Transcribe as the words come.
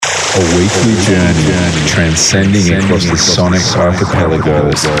A weekly journey transcending across the sonic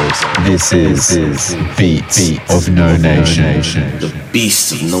archipelagos. This is Beats of No Nation. The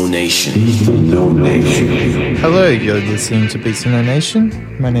Beast of No Nation. Hello, you're listening to Beats of No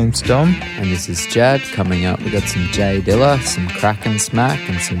Nation. My name's Dom. And this is Jad. Coming up, we got some Jay Dilla, some Crack and Smack,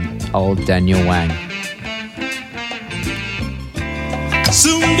 and some old Daniel Wang.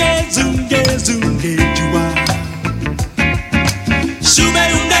 Zunge, zunge, zunge, jua. Shube,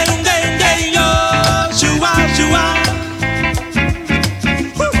 unge, unge, unge, yo. Jua, jua.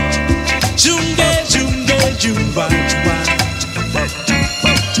 Zunge, zunge, jua, jua.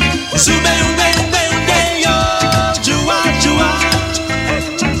 Shube, unge, unge, unge, yo. Jua, jua.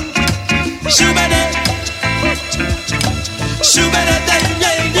 Shube de. Shube de, de,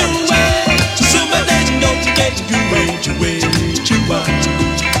 de, jua. Shube de, no, get jua, jua, jua.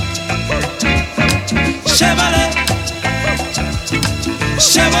 Chevrolet,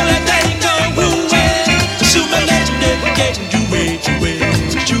 Chevrolet, they go away. Chevrolet, they get you way,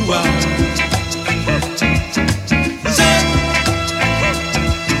 you are.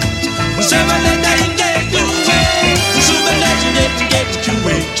 Chevrolet, they get you way. Chevrolet, they get you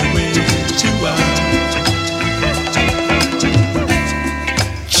way, you are.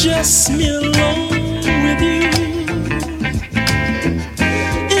 Just me alone with you.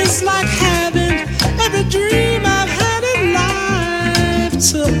 It's like having every dream I've had in life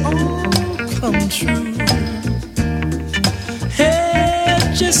to all come true. Hey,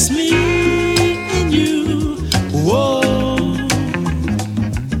 just me and you. Whoa,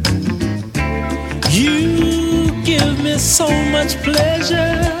 you give me so much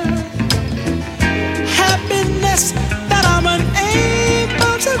pleasure, happiness that I'm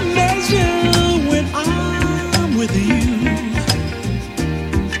unable to measure when I'm with you.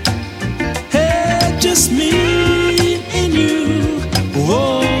 Just me and you.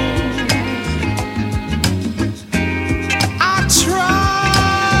 Whoa, I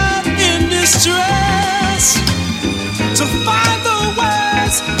tried in distress to find the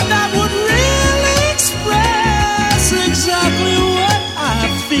words that would really express exactly what I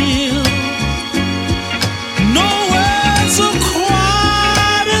feel. No words are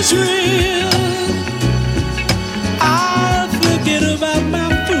quite as real. I'll forget about my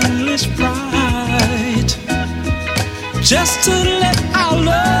foolish pride just to let our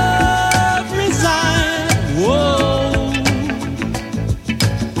love reside. Whoa,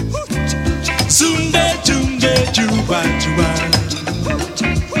 Zunde, Zunde, Juba, Juba,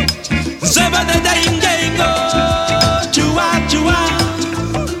 Zabada, Daingo, Jua, Jua.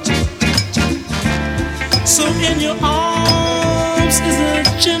 So in your arms is a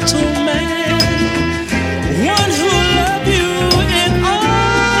gentleman, one who will love you and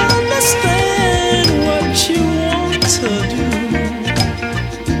understand what you want to do.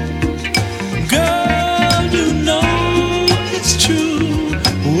 Girl, you know it's true.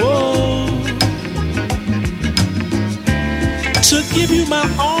 Whoa, to give you my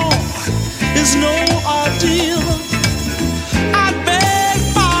all is no ordeal. I'd beg,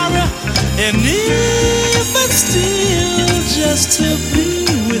 borrow, and even steal just to be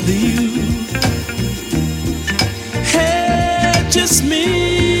with you. Hey, just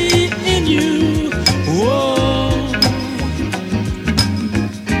me and you. Whoa,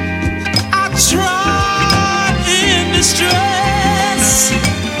 I tried in distress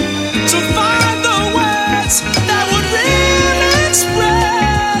to find the words that would really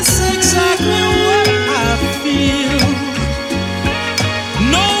express exactly what I feel.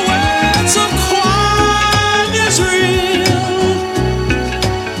 No words are quite as real.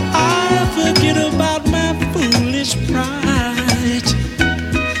 I forget about my foolish pride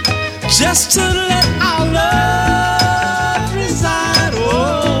just to let our love reside.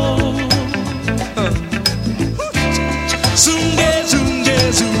 Oh, Zunge, Zunge,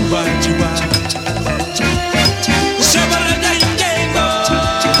 Zuba, Jua. Shabala, Daingo,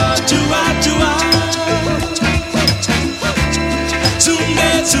 Jua, Jua. Zunge,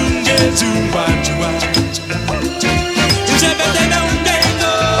 Zunge, Zuba, Jua. Shabala,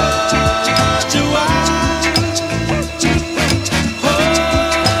 Daingo, Jua.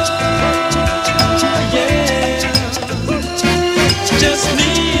 Just me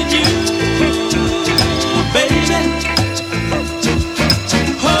and you, baby.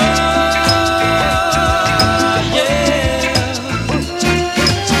 Oh, yeah.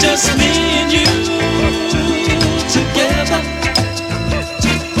 Just me and you together,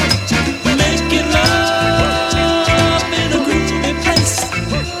 making love in a groovy place.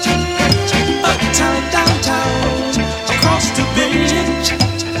 Uptown, downtown, across the bridge.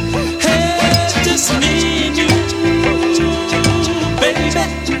 Hey, just me and you,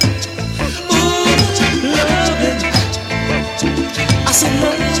 baby.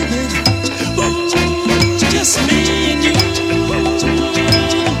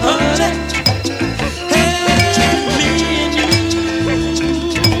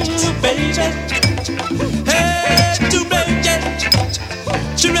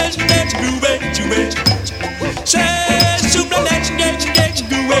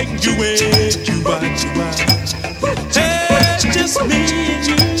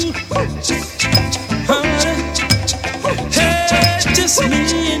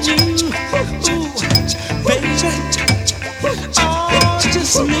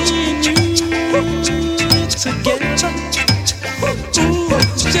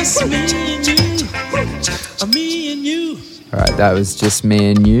 just me and you. Me and you. All right, that was Just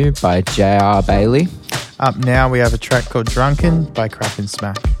Me and You by J.R. Bailey. Up now, we have a track called Drunken by Crack and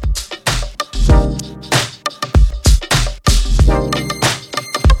Smack.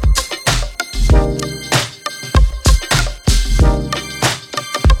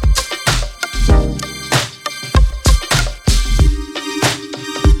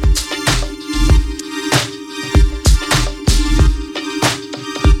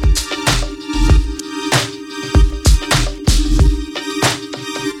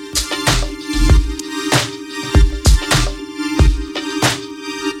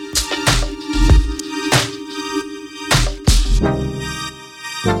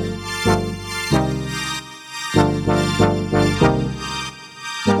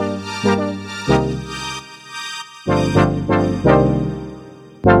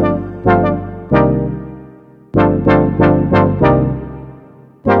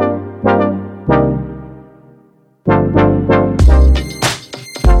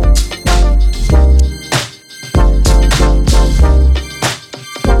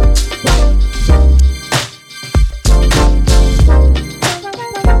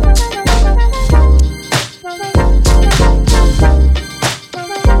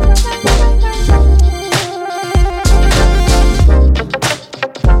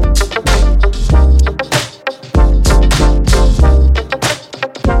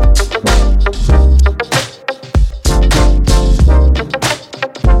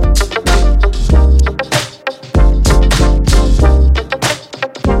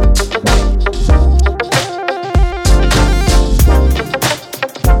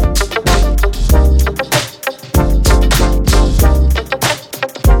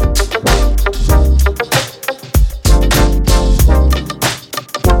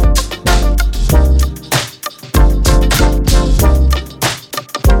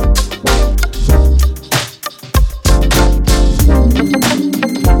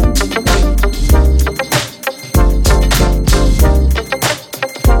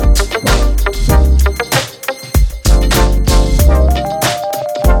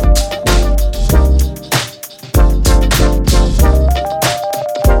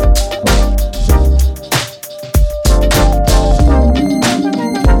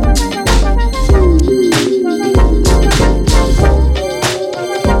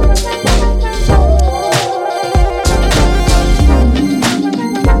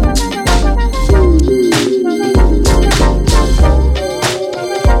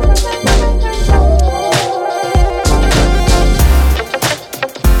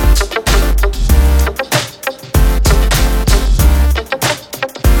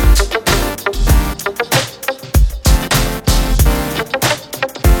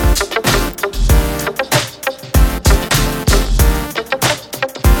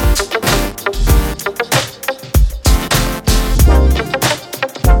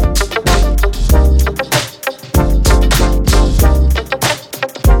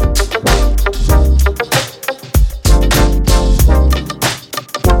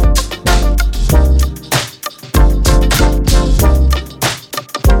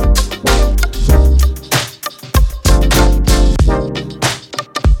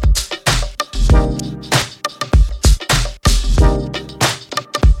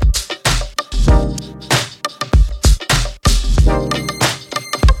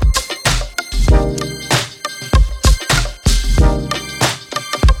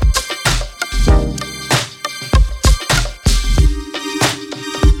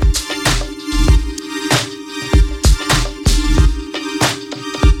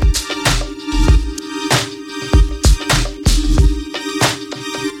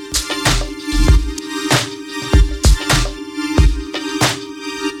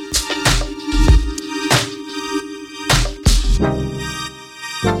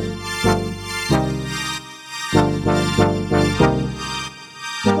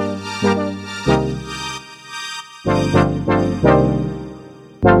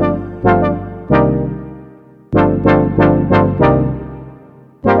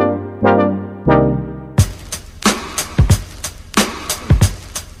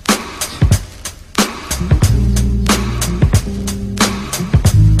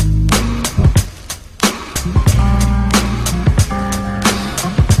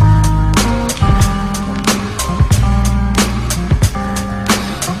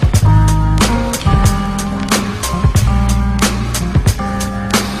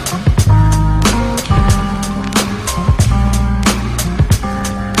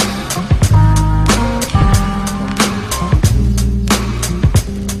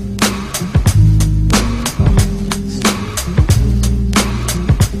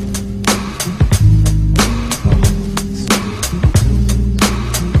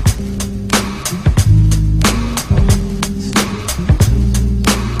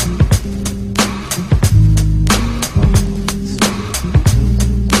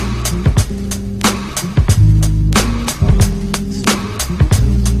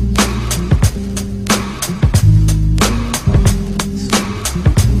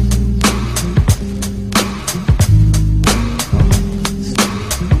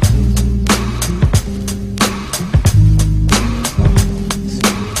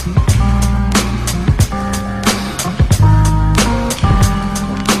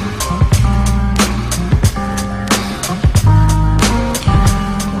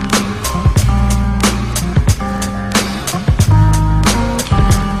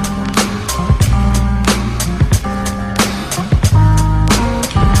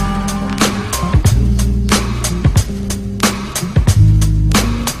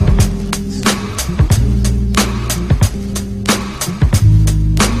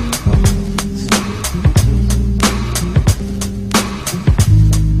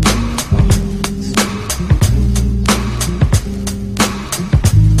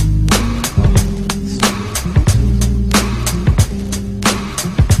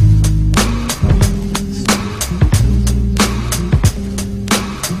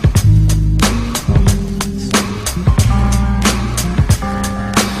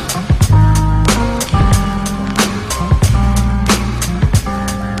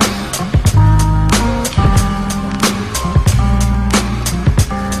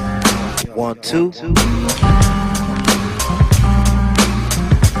 two.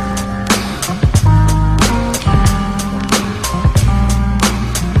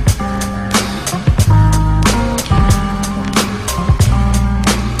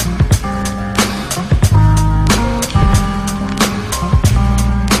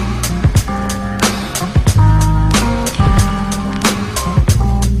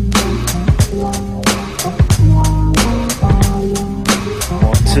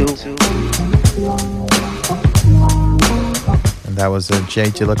 That was a Jay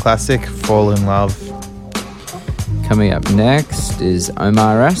Dilla classic, Fall in Love. Coming up next is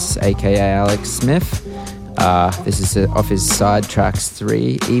Omar S, aka Alex Smith. This is off his Side Tracks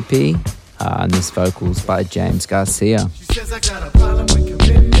 3 EP, and this vocals by James Garcia. She says I got a problem with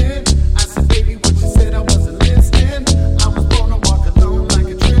commitment. I said, baby, what you said, I wasn't listening. I was born to walk alone like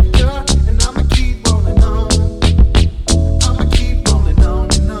a drifter, and I'ma keep rolling on. I'ma keep rolling on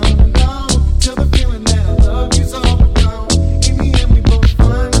and on and on, till the feeling that I love you's all but gone. In the end, we both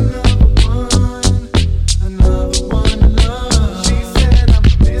find another one to love. She said I'm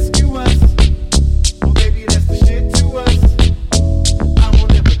promiscuous. Well, baby, that's the shit to us. I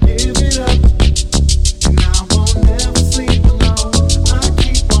won't ever give it up, and I won't never sleep alone. I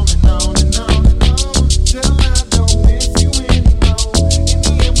keep rolling on and on and on, till I don't miss you anymore. In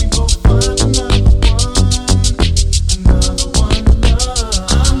the end, we both find another one to love.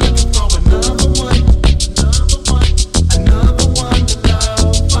 I'm looking for another one to love. I'm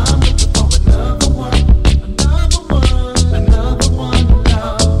looking for another one,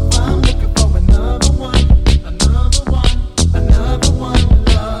 another one to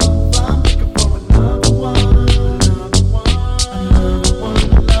love. I'm looking for another one, another one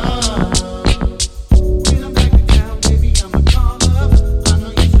to love. When I'm back in town, baby, I'ma call up. I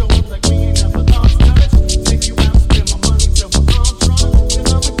know you show up like we ain't never lost touch. Take you out, spend my money till we're all drunk, and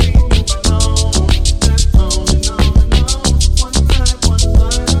I'ma keep moving on. That's on and on and on. One night, one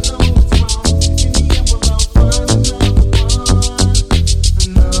flight, I know it's wrong. In the end, we'll all find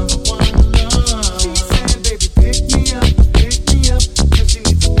another one to love. She said, baby, pick me up, 'cause she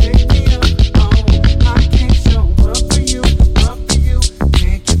needs to pick me up. Oh, I can't show up for you,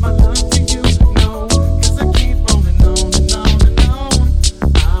 can't give my love to you, no, 'cause I keep rolling on and on and on.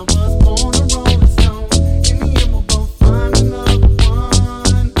 I was born a rolling stone. In the end, we'll both find another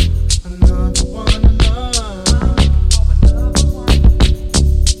one to love.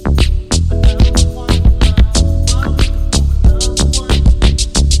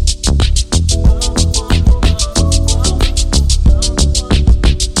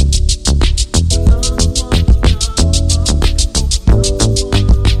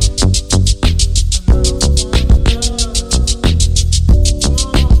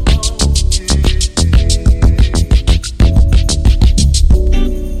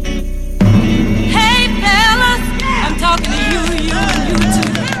 Hey fellas, I'm talking to you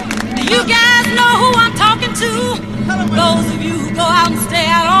too. Do you guys know who I'm talking to? Those of you who go out and stay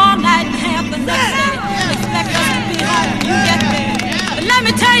out all night and have the next day, expect us to be home when you get there. But let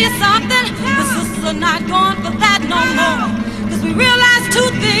me tell you something, the sisters are not going for that no more. 'Cause we realize two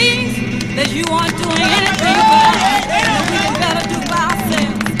things, that you aren't doing anything for us, and that we can better do by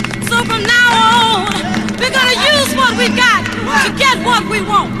ourselves. So from now on, we're gonna use what we got to get what we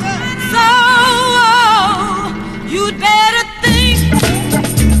want. So you'd better think.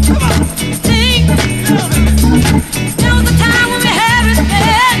 There was a time when we had it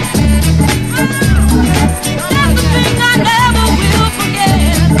bad. That's the thing I never will forget.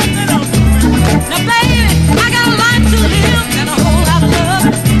 Now baby, I got a life to live and a whole lot of love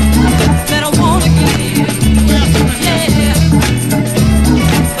that I wanna give. Yeah.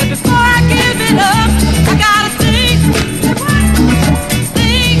 But before I give it up, I gotta think.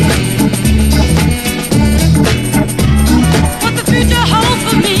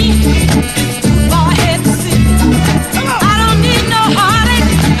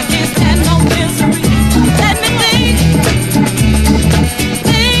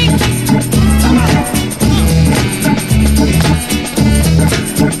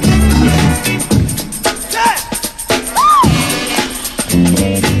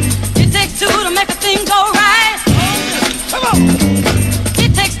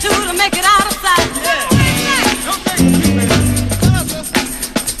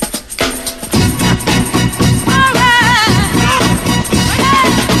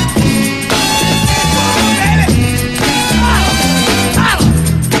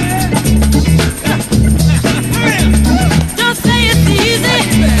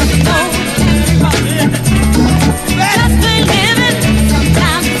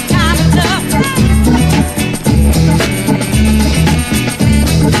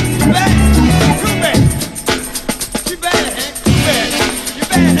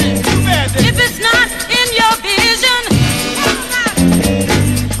 If it's not in your vision,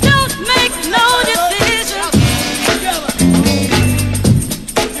 don't make no decision.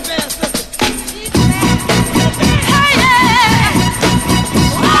 Hey, yeah.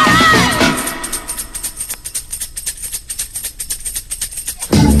 All right.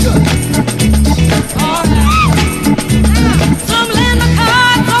 All right. Some land the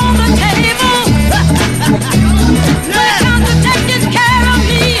cards on the table. When it comes to taking care of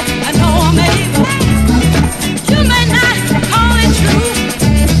me, I know I'm able. You may not call it true,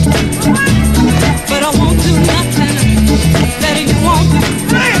 but I won't do nothing that you won't do.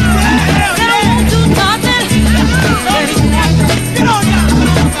 Said I won't do nothing that you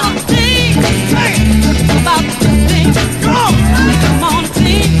won't do. Think about the good things. Come on,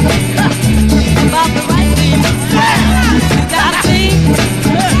 think about the right thing. You gotta think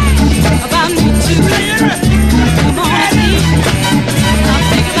about me too. Come on, think. Now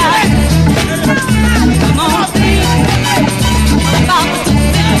think about it. Come on, think about the good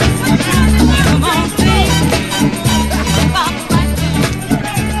things. Come on, think about the right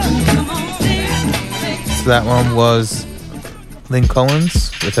thing. Come on, think. So that one was Lynn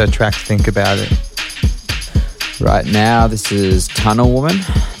Collins with her track Think About It. Right now, this is Tunnel Woman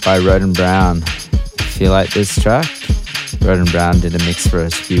by Roden Brown. If you like this track, Roden Brown did a mix for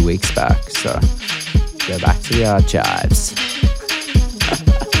us a few weeks back, so go back to the archives.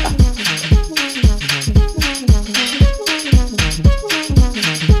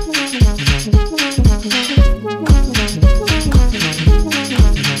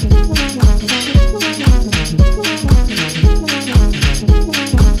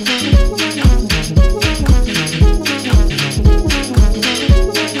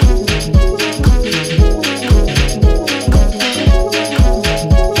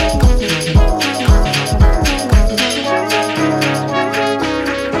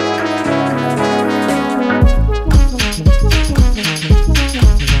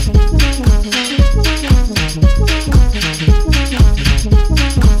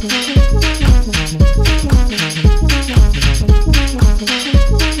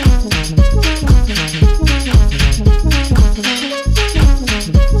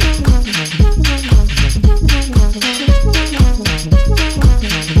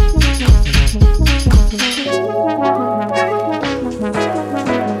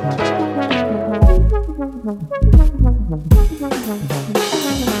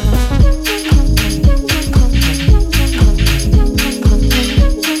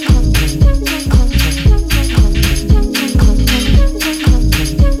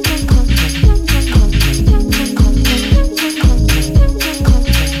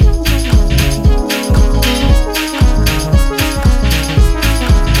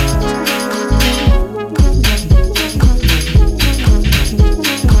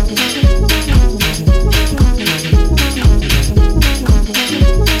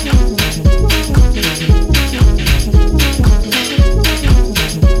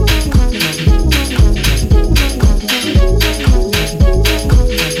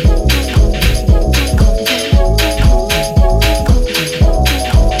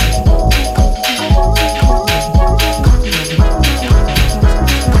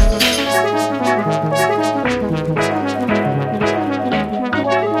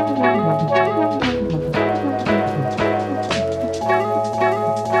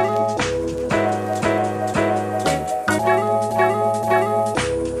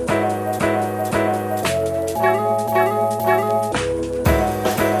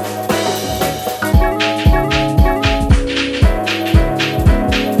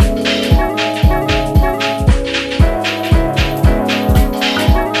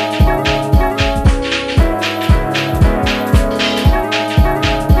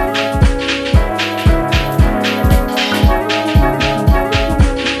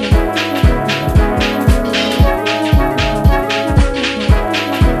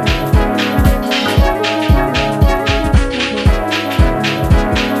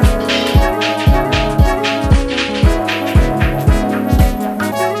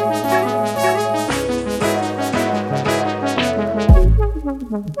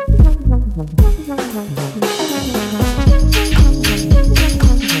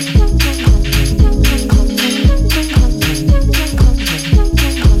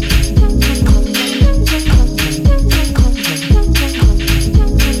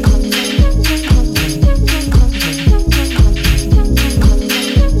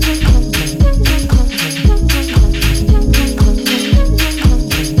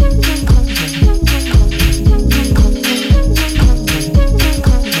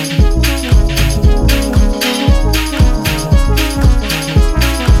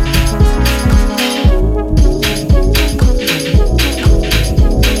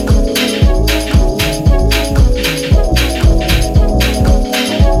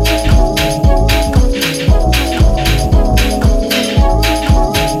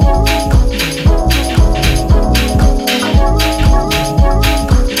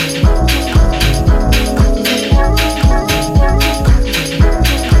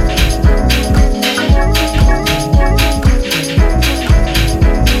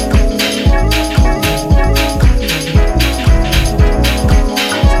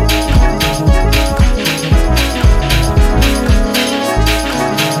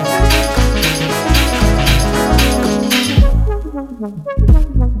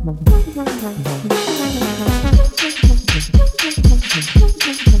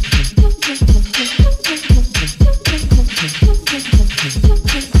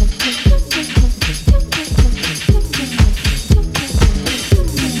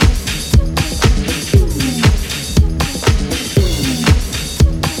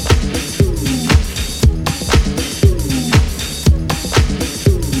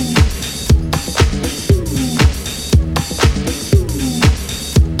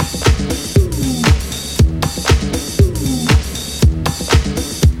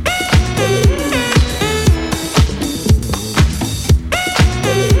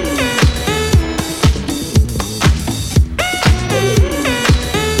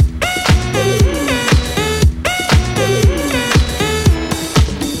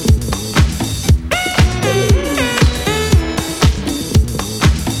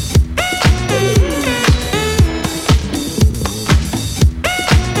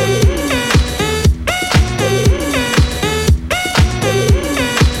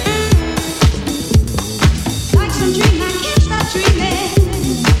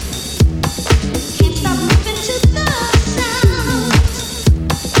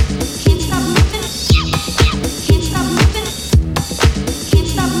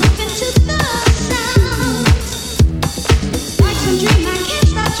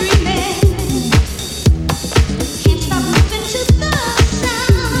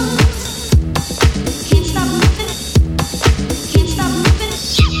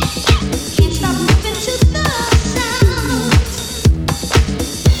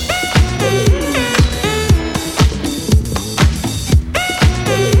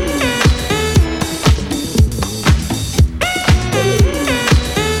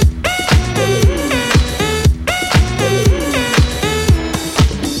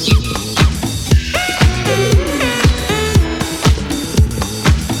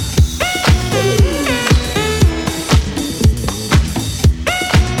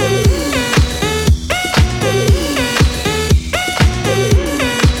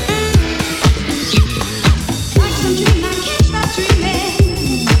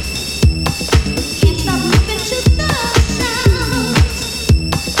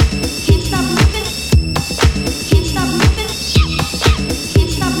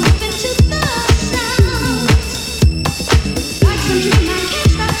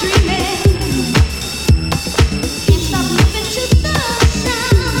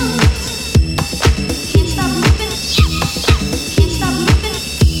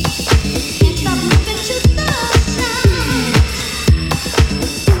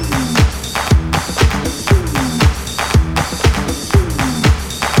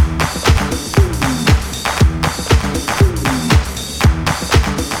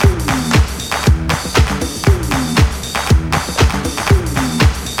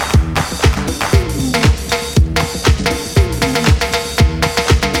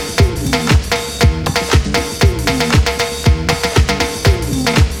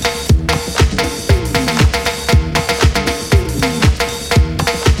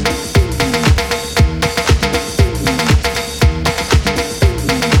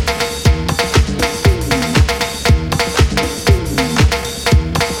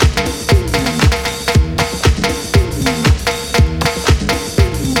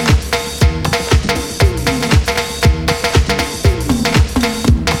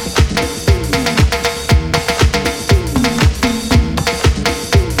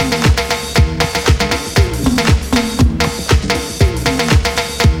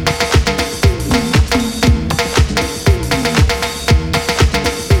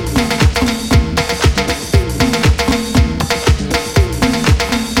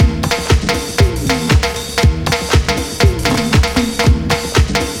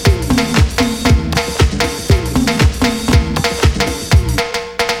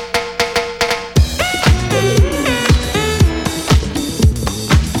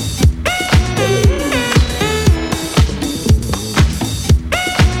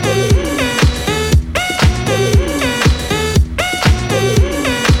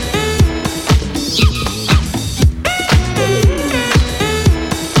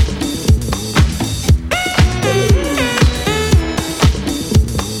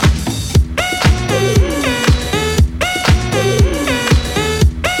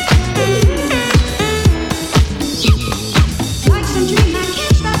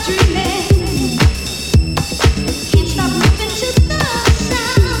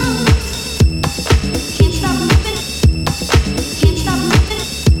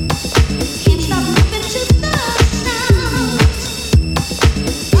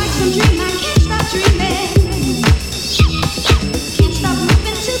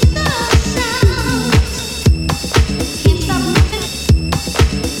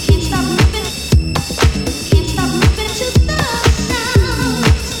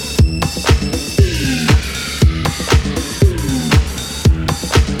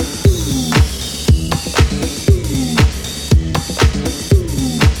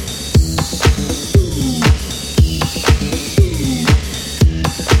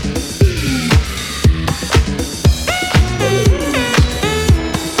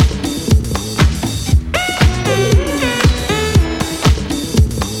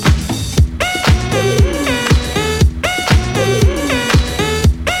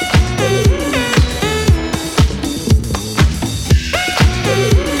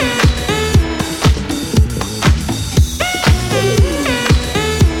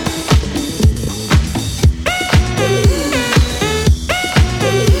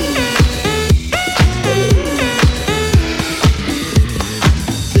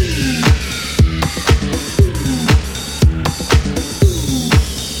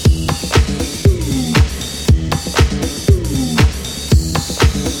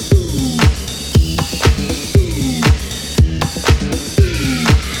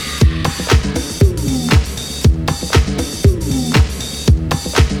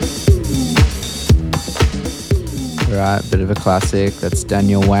 Alright, bit of a classic. That's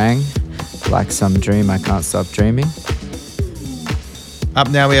Daniel Wang. Like Some Dream, I Can't Stop Dreaming.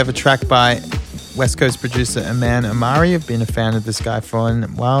 Up now we have a track by West Coast producer Aman Amari. I've been a fan of this guy for a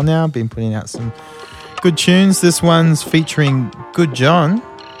while now. Been putting out some good tunes. This one's featuring Good John.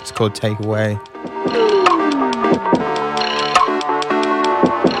 It's called Take Away.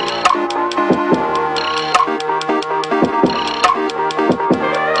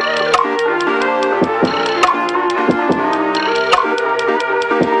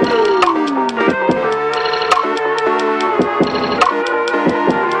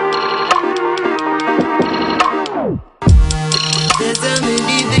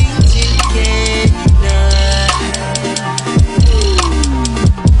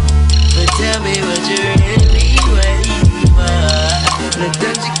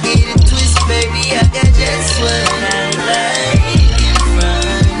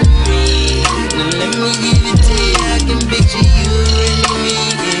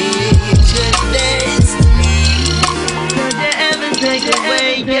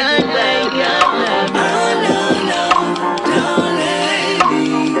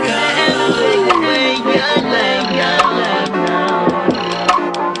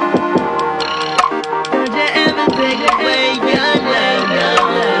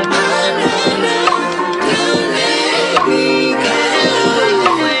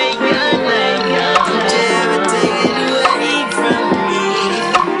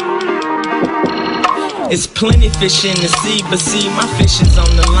 It's plenty fish in the sea, but see, my fish is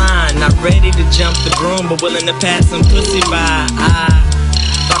on the line. Not ready to jump the broom, but willing to pass some pussy by.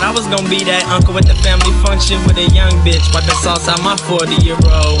 I was gonna be that uncle at the family function with a young bitch, wipe the sauce out my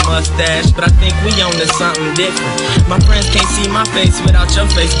 40-year-old mustache. But I think we on to something different. My friends can't see my face without your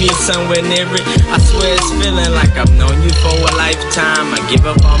face being somewhere near it. I swear it's feeling like I've known you for a lifetime. I give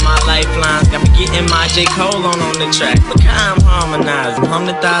up all my lifelines, got me getting my J. Cole on the track. Look how I'm harmonizing, hum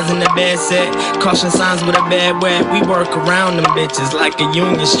the thighs in the bed set, caution signs with a bad wet. We work around them bitches like a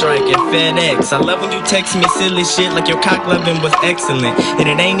union strike at FedEx. I love when you text me silly shit like your cock loving was excellent, and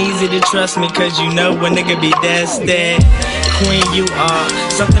it ain't easy to trust me cause you know a nigga be dead. Queen, you are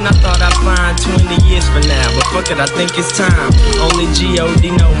something I thought I'd find 20 years from now, but fuck it, I think it's time. Only G.O.D.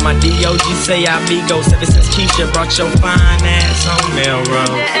 know my D.O.G. say I be ghost ever since Keisha brought your fine ass on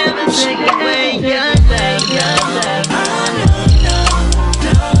Melrose. Take away your love.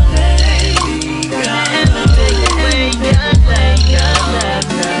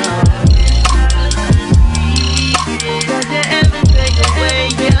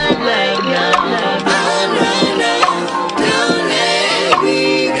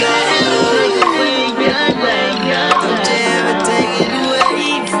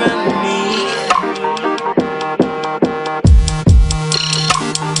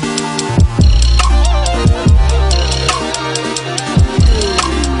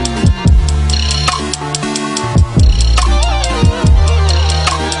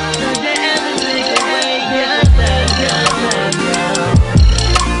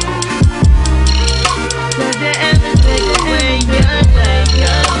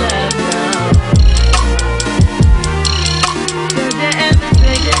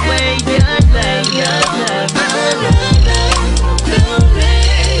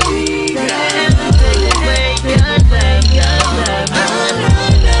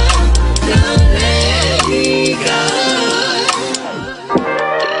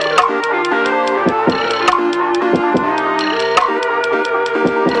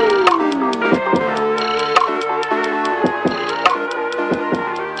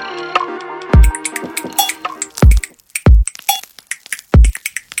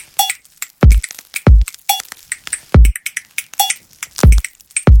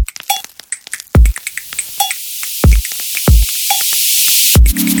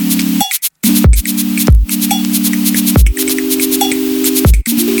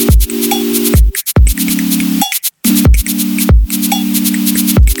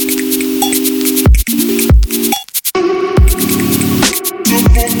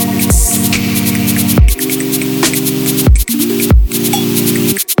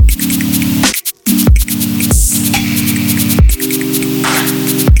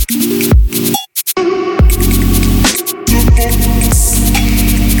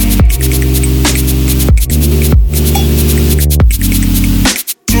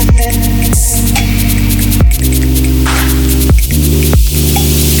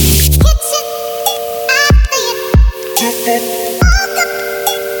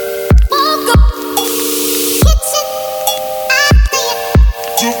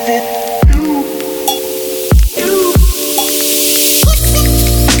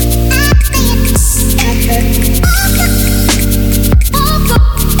 You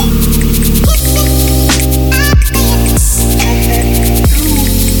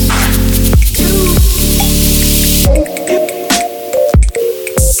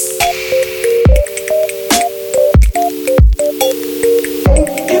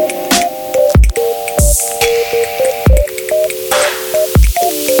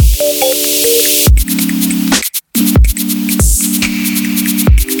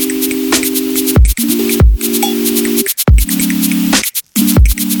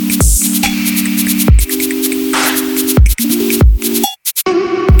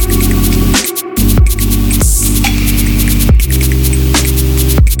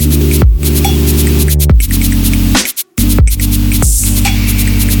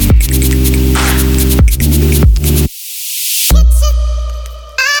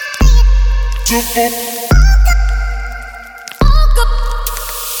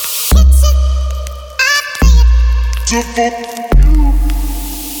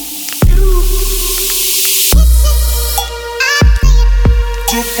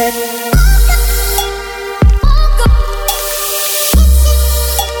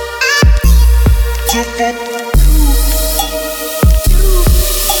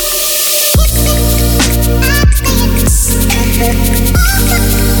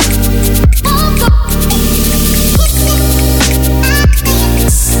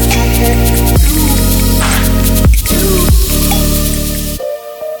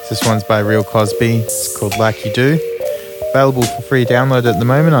This one's by Real Cosby. It's called Like You Do. Available for free download at the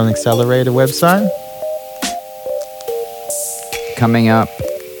moment on Accelerator website. Coming up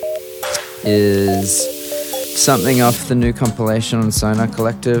is something off the new compilation on Sonar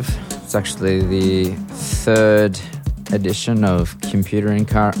Collective. It's actually the third edition of Computer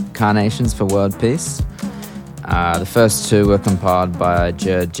Incarnations for World Peace. The first two were compiled by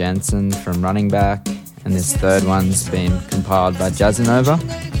Jared Jensen from Running Back, and this third one's been compiled by Jazzanova.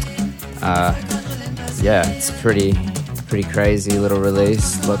 It's a pretty crazy little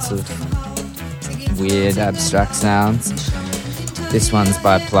release, lots of weird abstract sounds. This one's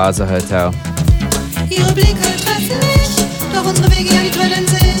by Plaza Hotel. Ihre Blicke treffen mich, doch unsere Wege, ja, die trennen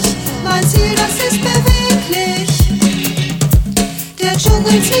sich. Mein Ziel, das ist beweglich. Der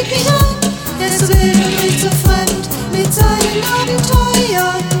Dschungel zieht mich an, er ist so wild und riecht so fremd mit seinen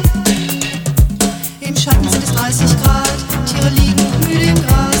Abenteuern. Im Schatten sind es 30 Grad, Tiere liegen müde im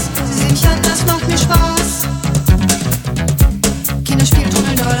Gras. Sie sehen mich an, das macht mir Spaß. Kinder spielen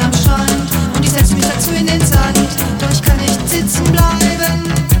Tunnel doll am Strand und ich setze mich dazu in den Sand, doch ich kann nicht sitzen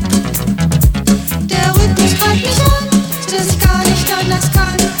bleiben. Der Rhythmus greift mich an, sodass ich gar nicht anders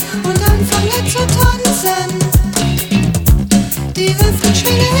kann und anfange zu tanzen. Die Hüften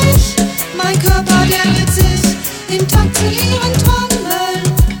schwinge ich, mein Körper, der dreht sich im Takt zu ihren Trommeln.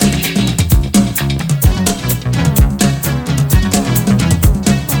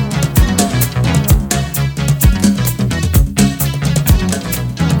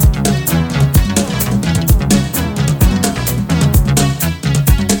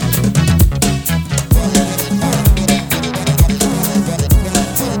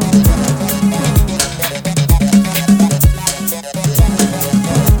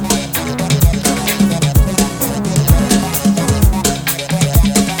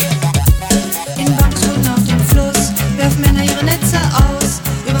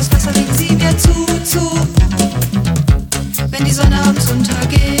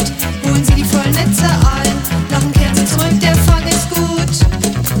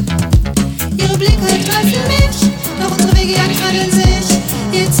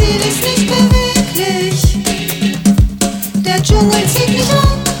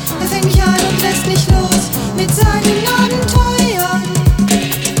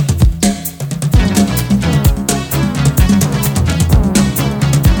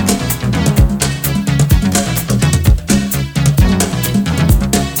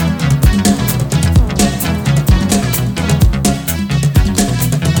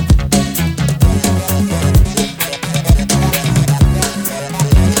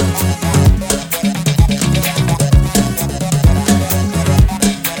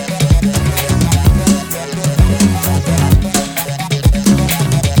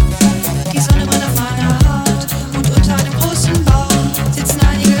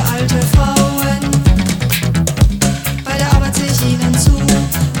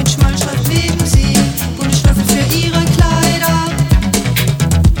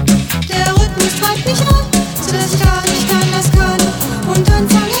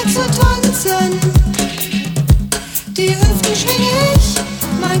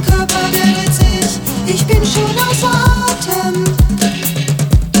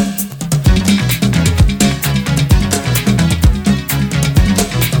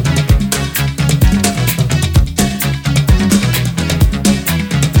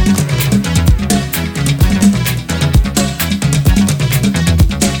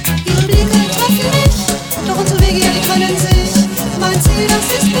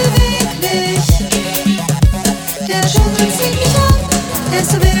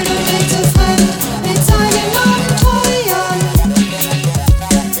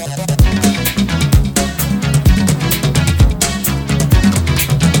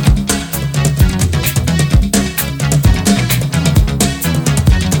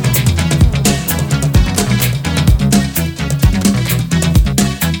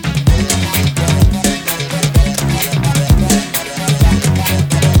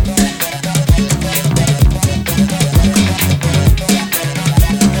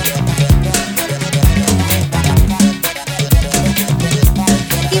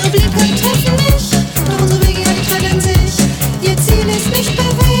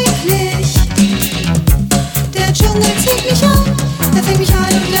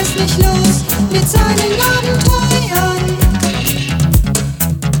 und lässt mich los mit seinen Abenteuern.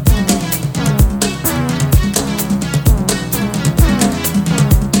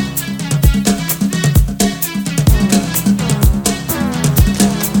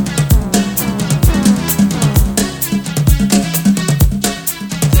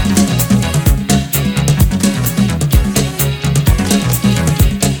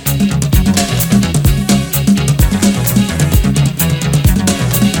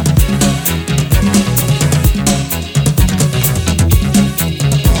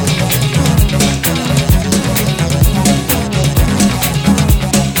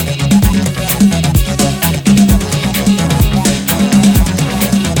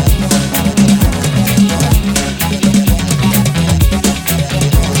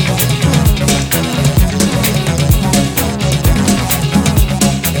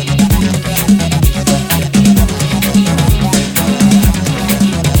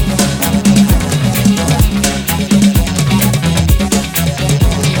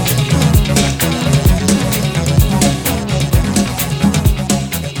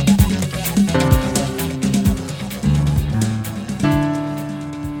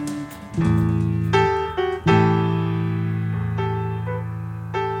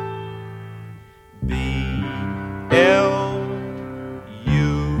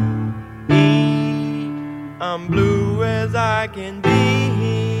 I'm blue as I can be.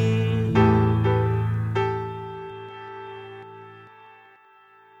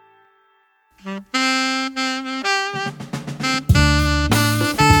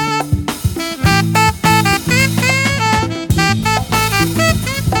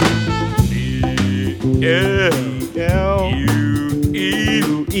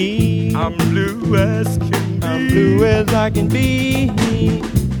 B-L-U-E. I'm blue as can be. I'm blue as I can be.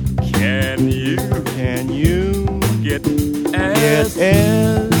 Can you get as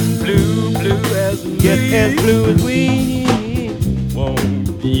blue as me? Get as blue as we.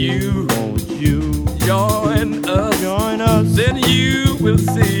 Won't you join us? Then you will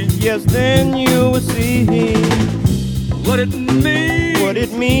see. Yes, then you will see what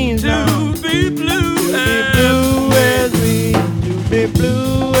it means to be blue as we. To be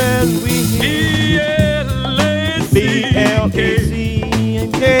blue as we. B-L-A-C-K.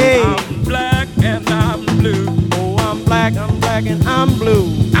 I'm black and I'm blue. Oh, I'm black and I'm blue.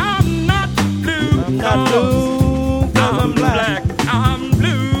 I'm not blue. I'm not blue 'cause I'm black. I'm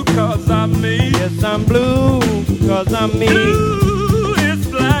blue 'cause I'm me. Yes, I'm blue 'cause I'm me. Blue is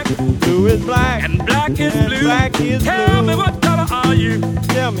black. Blue is black. And black is blue. Black is blue. Tell me what color are you?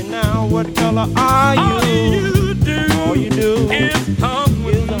 Tell me now what color are you? All you do is hum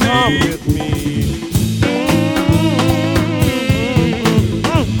with me.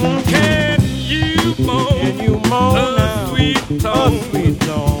 Can you moan now? Sweet song.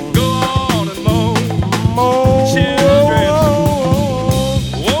 Go on and moan. Children,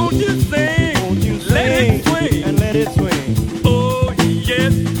 won't you sing? Let it swing. And let it swing. Oh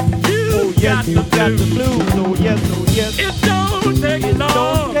yes, you got the blues. Oh yes. It don't take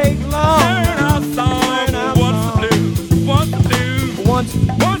long. Turn our song.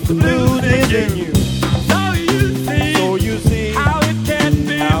 Once the blues is in you. So you see how it can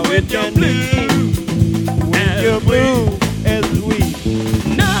be with your blue. You're blue as sweet.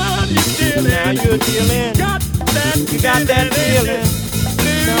 Now you're dealing. You got that feeling.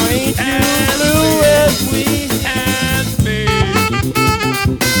 Now ain't you blue as sweet as me?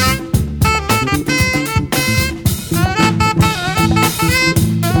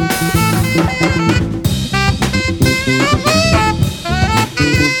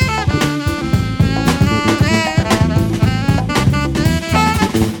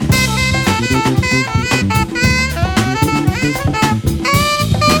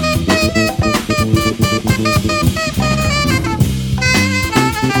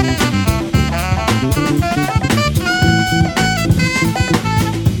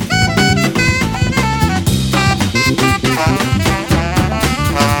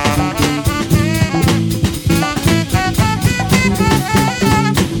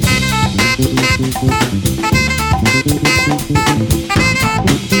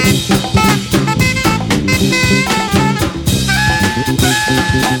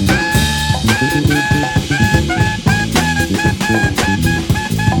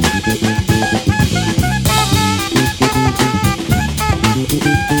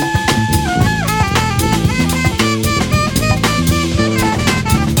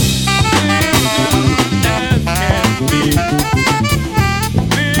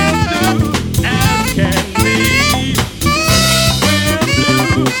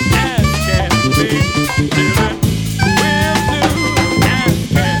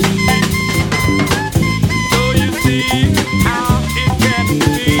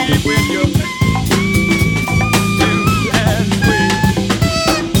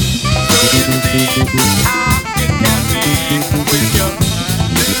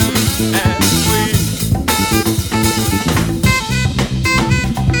 and sweet.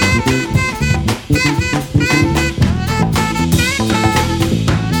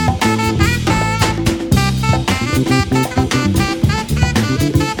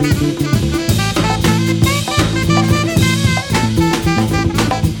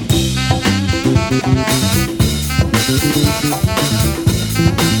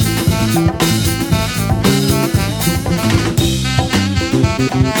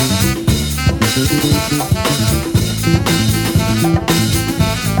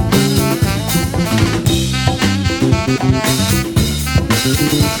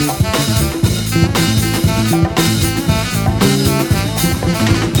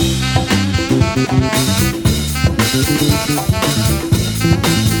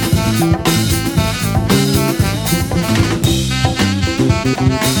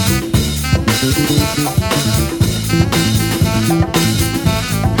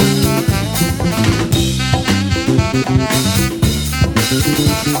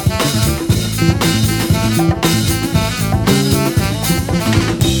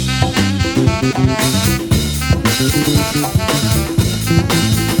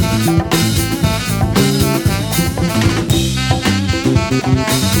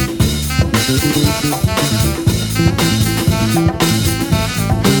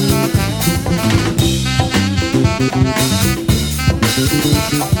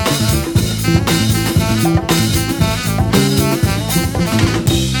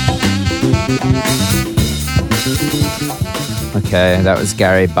 Okay, that was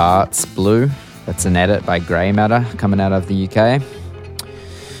Gary Bart's Blue. That's an edit by Grey Matter coming out of the UK.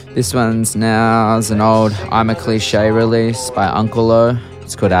 This one's now is an old I'm a Cliche release by Uncle O.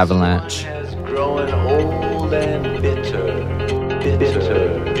 It's called Avalanche. Has grown old and bitter.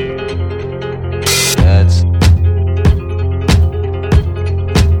 That's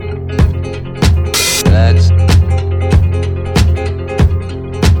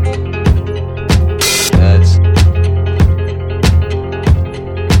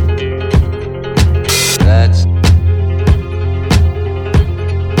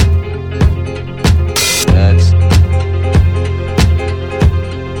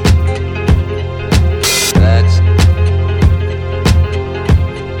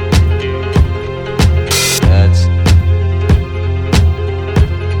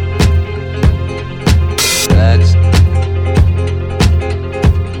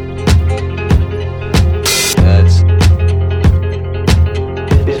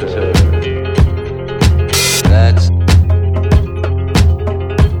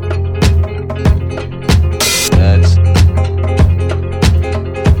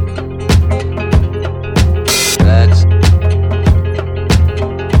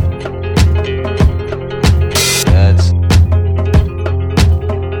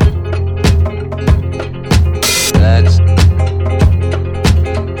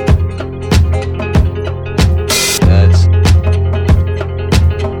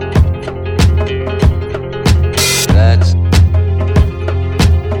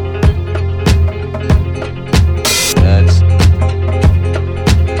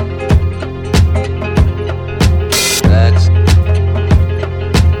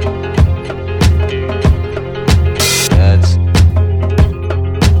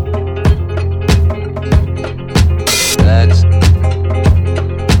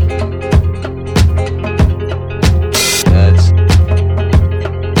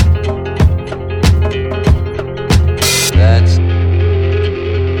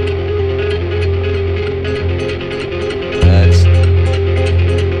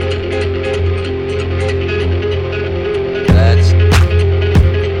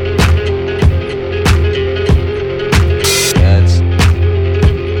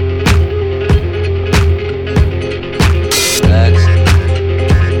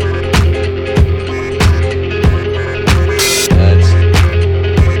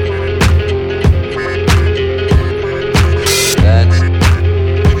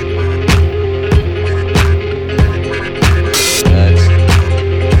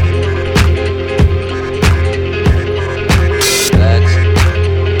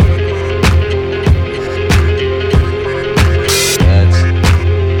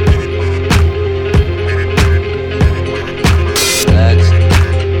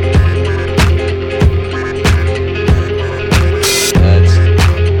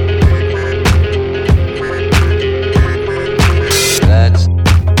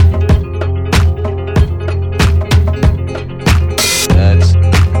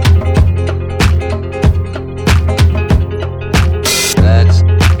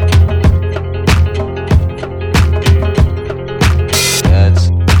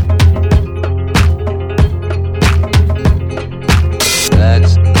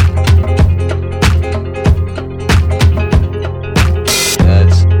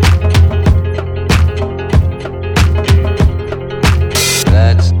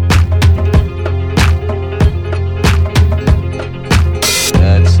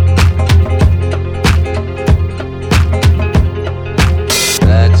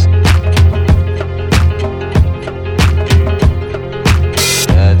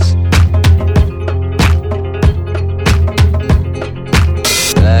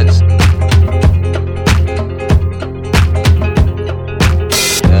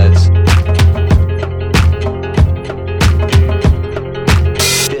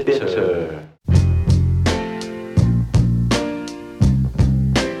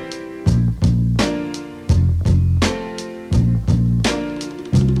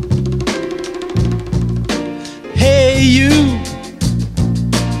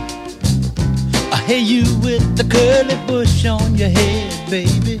Hey, you with the curly bush on your head,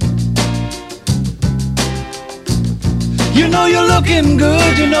 baby. You know you're looking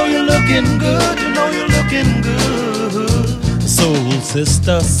good, you know you're looking good, you know you're looking good. Soul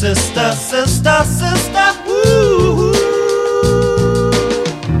sister, sister, sister, sister, woo.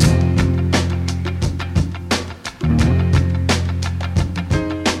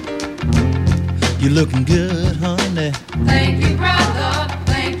 You're looking good, honey. Thank you, brother.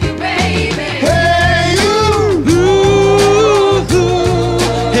 Thank you, baby. Hey, you!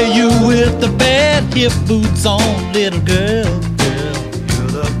 Hey, you with the bad hip boots on, little girl. Girl,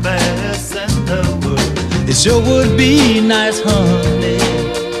 you're the best in the world. It sure would be nice, honey,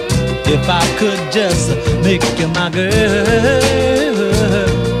 if I could just make you my girl.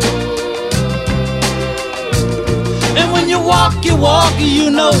 And when you walk, you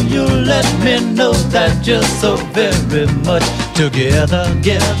know you let me know that you're so very much together,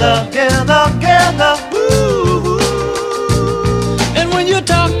 together, together, together. Ooh. And when you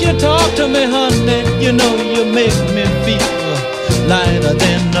talk to me, honey, you know you make me feel lighter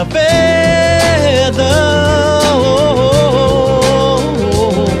than a feather.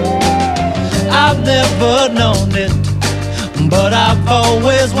 I've never known it, but I've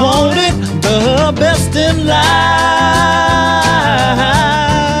always wanted the best in life.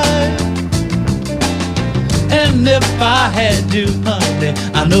 And if I had you, honey,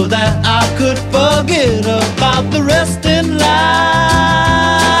 I know that I could forget about the rest in life.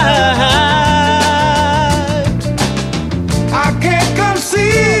 I can't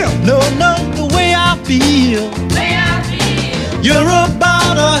conceal, no, the way I feel. You're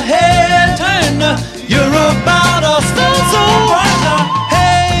about a head turner, you're about a stone so runner.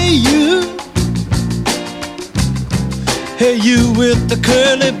 Hey, you with the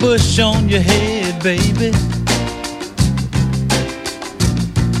curly bush on your head, baby.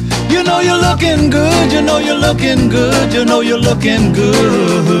 You know you're looking good, you know you're looking good, you know you're looking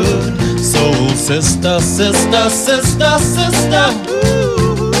good. Soul sister, sister, sister, sister.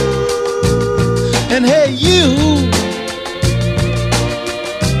 Ooh. And hey, you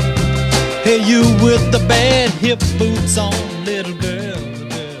with the bad hip boots on, little girl.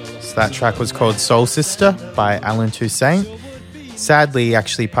 So that track was called Soul Sister by Alan Toussaint. Sadly, he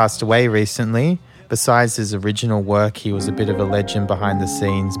actually passed away recently. Besides his original work, he was a bit of a legend behind the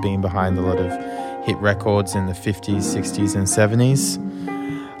scenes, being behind a lot of hit records in the 50s, 60s and 70s.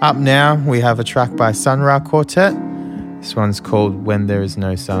 Up now, we have a track by Sun Ra Quartet. This one's called When There Is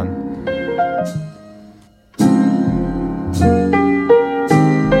No Sun.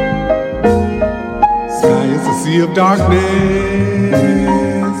 Sky is a sea of darkness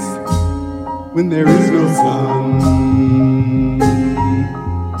when there is no sun.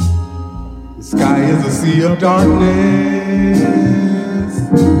 Sky is a sea of darkness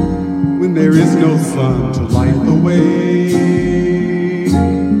when there is no sun to light the way.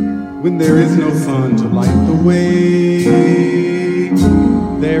 When there is no sun to light the way,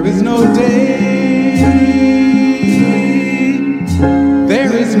 there is no day.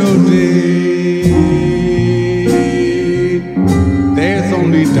 There is no day. There's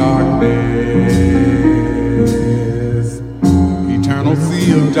only darkness, eternal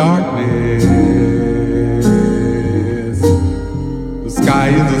sea of darkness. Sky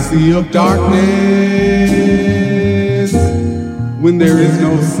is a sea of darkness when there is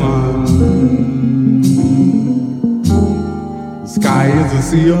no sun. The sky is a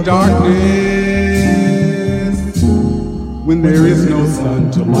sea of darkness when there is no sun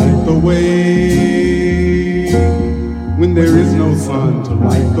to light the way. When there is no sun to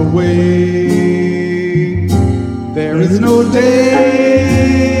light the way, there is no day.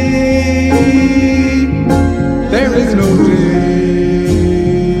 There is no day.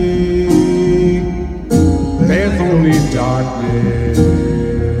 Darkness,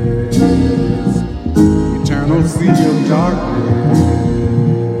 eternal sea of darkness.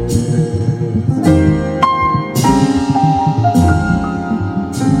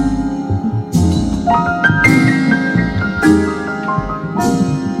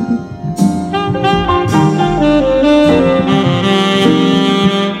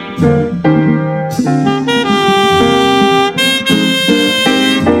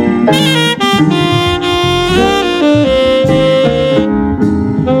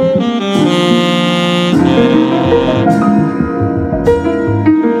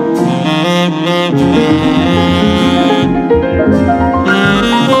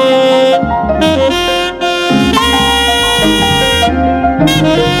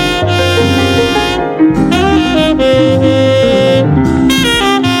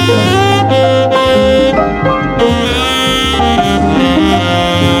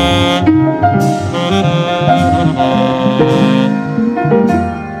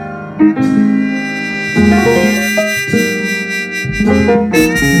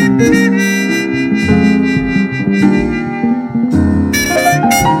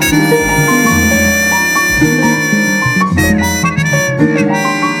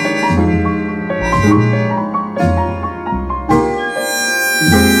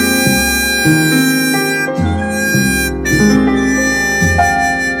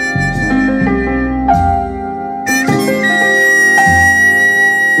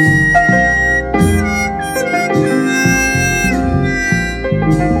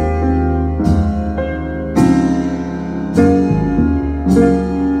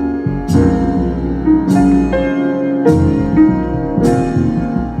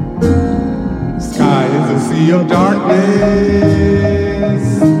 darkness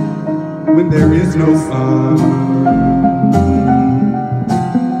when there is no sun.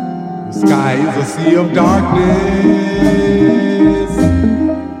 The sky is a sea of darkness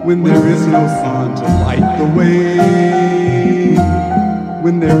when there is no sun to light the way.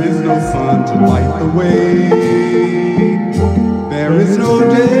 When there is no sun to light the way, there is no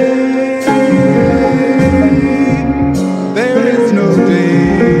day.